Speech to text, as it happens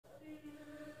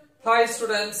Hi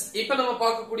students, இப்ப நம்ம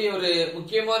பார்க்கக்கூடிய ஒரு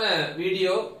முக்கியமான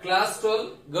video class 12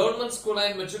 government school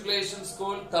and matriculation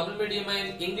school Tamil medium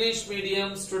and English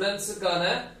medium ஸ்டூடண்ட்ஸ்க்கான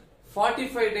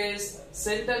 45 days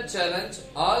Centum challenge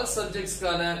all subjects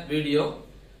கான வீடியோ.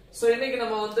 சோ இன்னைக்கு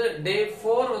நம்ம வந்து டே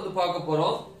 4 வந்து பார்க்க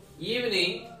போறோம்.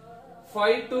 ஈவினிங்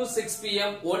 5 to 6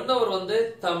 pm 1 hour வந்து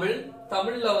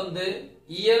தமிழ்ல வந்து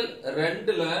இயல்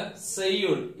 2ல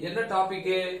செய்யுள் என்ன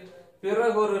டாபிக்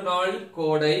பிறகொரு நாள்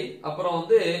கோடை அப்புறம்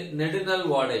வந்து நெடுநல்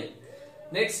வாடை.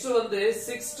 நெக்ஸ்ட் வந்து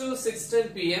 6 to 6:10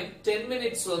 pm 10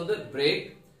 minutes வந்து break.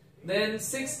 then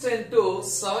 6:10 to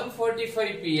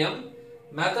 7:45 pm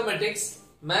mathematics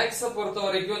maths பொறுத்த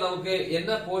வரைக்கும் நமக்கு என்ன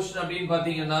போர்ஷன் அப்படினு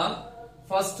பாத்தீங்கன்னா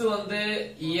ஃபர்ஸ்ட் வந்து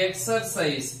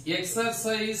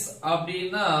எக்ஸர்சைஸ்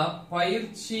அப்படினா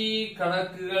பயிற்சி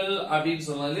கணக்குகள் அப்படினு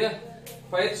சொல்லலாம் இல்லையா.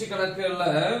 பயிற்சி கணக்குகள்ல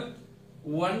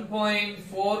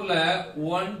 1.4 ல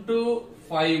 1 to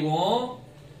 5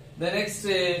 the next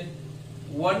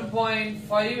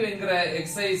 1.5 என்கிற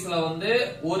எக்ஸர்சைஸ்ல வந்து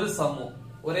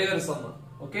ஒரே ஒரு சம்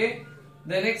ஓகே.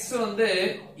 the next வந்து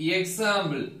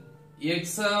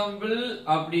எக்ஸாம்பிள்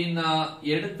அப்படினா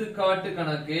எடுத்துக்காட்டு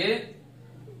கணக்கு.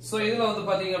 சோ இதுல வந்து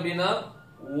பாத்தீங்க அப்படினா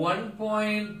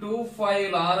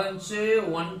 1.25 ஆரம்பிச்சு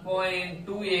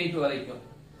 1.28 வரைக்கும்.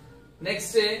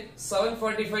 Next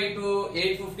 7:45 to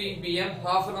 8:15 pm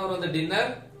half an hour on the dinner.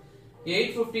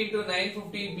 8:15 to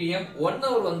 9:15 pm 1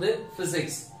 hour வந்து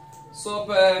physics. So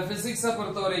இப்ப physics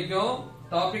பொறுத்த வரைக்கும்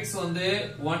டாபிக்ஸ் வந்து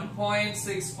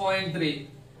 1.6.3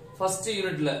 first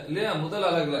unitல இல்லையா முதல்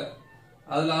அலகுல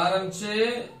அதுல ஆரம்பிச்சு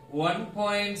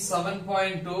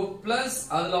 1.7.2 plus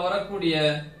அதுல வரக்கூடிய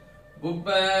book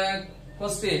back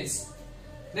questions.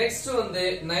 Next வந்து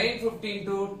 9:15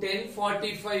 to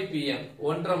 10:45 pm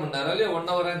 1.5 மணி நேரம் இல்ல 1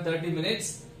 hour and 30 minutes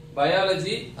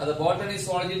biology அது botany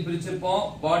zoology பிரிச்சிருப்போம்.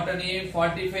 botany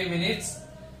 45 minutes.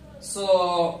 so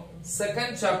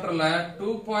second chapterல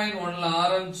 2.1 ல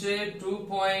ஆரம்பிச்சு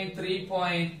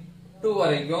 2.3.2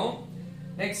 வரைக்கும்.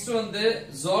 next வந்து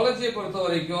zoology பொறுத்த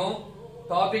வரைக்கும்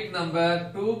டாபிக் நம்பர்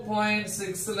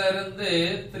 2.6 ல இருந்து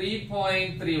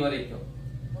 3.3 வரைக்கும்.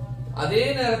 அதே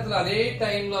நேரத்துல அதே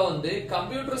டைம்ல வந்து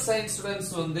கம்ப்யூட்டர் சயின்ஸ்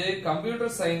ஸ்டூடண்ட்ஸ் வந்து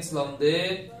கம்ப்யூட்டர் சயின்ஸ்ல வந்து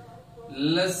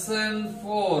லெசன்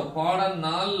 4 பாடம்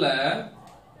 4ல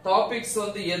டாபிக்ஸ்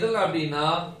வந்து எதுல அப்படினா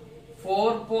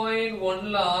 4.1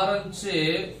 ல ஆரம்பிச்சு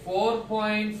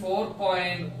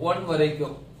 4.4.1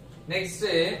 வரைக்கும். நெக்ஸ்ட்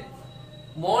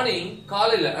மார்னிங்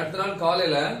காலையில அடுத்த நாள்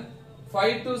காலையில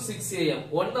 5 to 6 am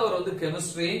 1 hour வந்து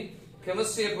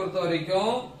கெமிஸ்ட்ரியை பொறுத்த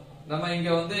வரைக்கும் நம்ம இங்க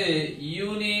வந்து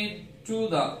யூனிட் 2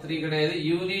 தான் 3 கிடையாது.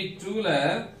 யூனிட் 2 ல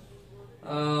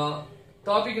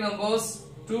டாபிக் நம்பர்ஸ்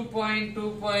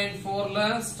 2.2.4 ல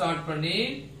ஸ்டார்ட் பண்ணி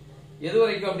எது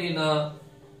வரைக்கும் அப்படினா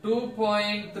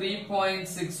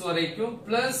 2.3.6 வரைக்கும்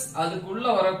பிளஸ் அதுக்குள்ள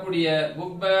வரக்கூடிய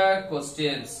புக் பேக்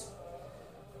क्वेश्चंस.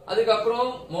 அதுக்கு அப்புறம்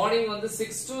மார்னிங் வந்து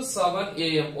 6 to 7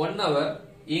 am 1 hour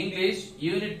English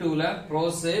unit 2 ல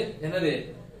ப்ரோஸ் என்னது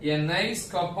a nice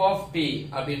cup of tea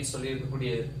அப்படினு சொல்லி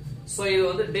இருக்கக்கூடியது. சோ இது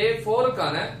வந்து டே 4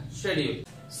 க்கான ஷெட்யூல்.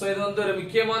 சோ இது வந்து ஒரு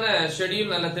முக்கியமான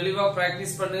ஷெட்யூல். நல்ல தெளிவா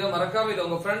பிராக்டீஸ் பண்ணுங்க. மறக்காம இத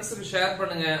உங்க ஃப்ரெண்ட்ஸ்க்கு ஷேர்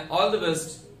பண்ணுங்க. All the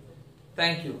best.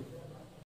 Thank you.